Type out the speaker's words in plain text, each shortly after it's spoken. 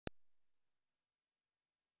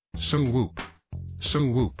So whoop. So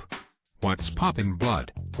whoop. What's poppin'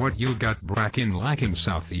 blood? What you got brackin' lacking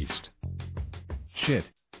southeast? Shit.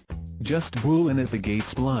 Just bullin' at the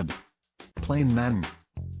gates blood. Plain Madden.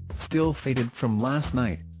 Still faded from last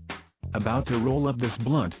night. About to roll up this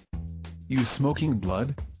blunt. You smoking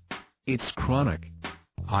blood? It's chronic.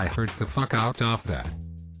 I heard the fuck out of that.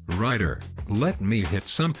 Ryder, let me hit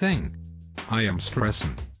something. I am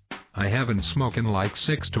stressin'. I haven't smoked in like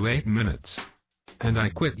 6 to 8 minutes. And I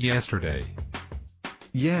quit yesterday.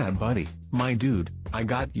 Yeah buddy, my dude, I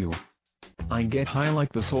got you. I get high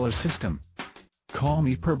like the solar system. Call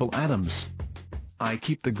me Purple Atoms. I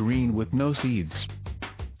keep the green with no seeds.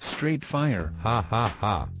 Straight fire. Ha ha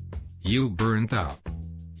ha. You burnt out.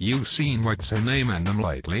 You seen what's her name and them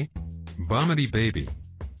lately? Bomity baby.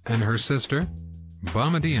 And her sister?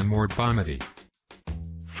 Bomity and more Bomity.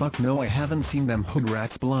 Fuck no, I haven't seen them hood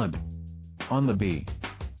rats blood. On the B.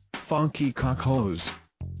 Funky cockhose.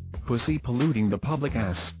 Pussy polluting the public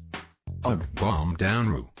ass. Ugh, bomb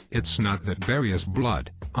downru. It's not that various blood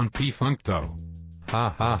on P-Funk though.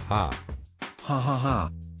 Ha ha ha. Ha ha ha.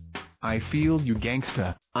 I feel you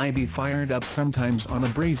gangsta. I be fired up sometimes on a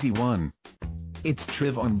brazy one. It's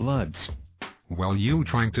Triv on Bloods. Well, you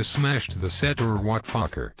trying to smash the set or what,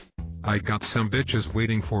 fucker? I got some bitches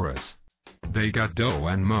waiting for us. They got dough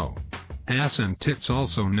and mo. Ass and tits,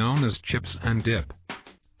 also known as chips and dip.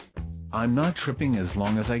 I'm not tripping as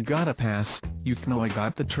long as I got a pass. You know I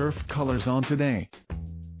got the turf colors on today.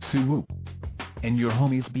 So whoop. And your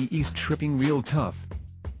homies be east tripping real tough.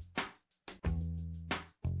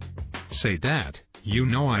 Say that, you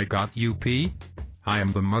know I got UP? I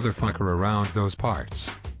am the motherfucker around those parts.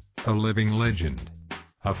 A living legend.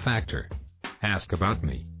 A factor. Ask about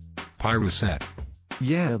me. Piru said.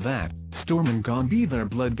 Yeah, that Stormin gon' be their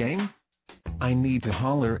blood gang? I need to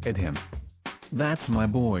holler at him. That's my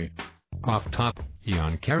boy. Off top,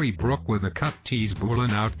 Ian Carey Brook with a cut tease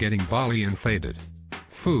bullin' out getting volley and faded.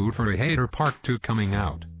 Food for a hater part 2 coming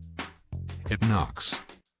out. It knocks.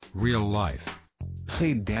 Real life.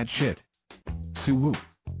 Say that shit. So whoop.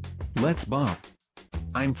 Let's bop.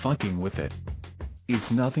 I'm fucking with it.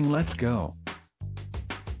 It's nothing, let's go.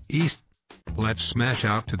 East. Let's smash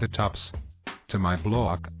out to the tops. To my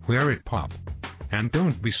block, where it pop. And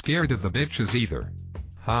don't be scared of the bitches either.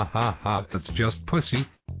 Ha ha ha, that's just pussy,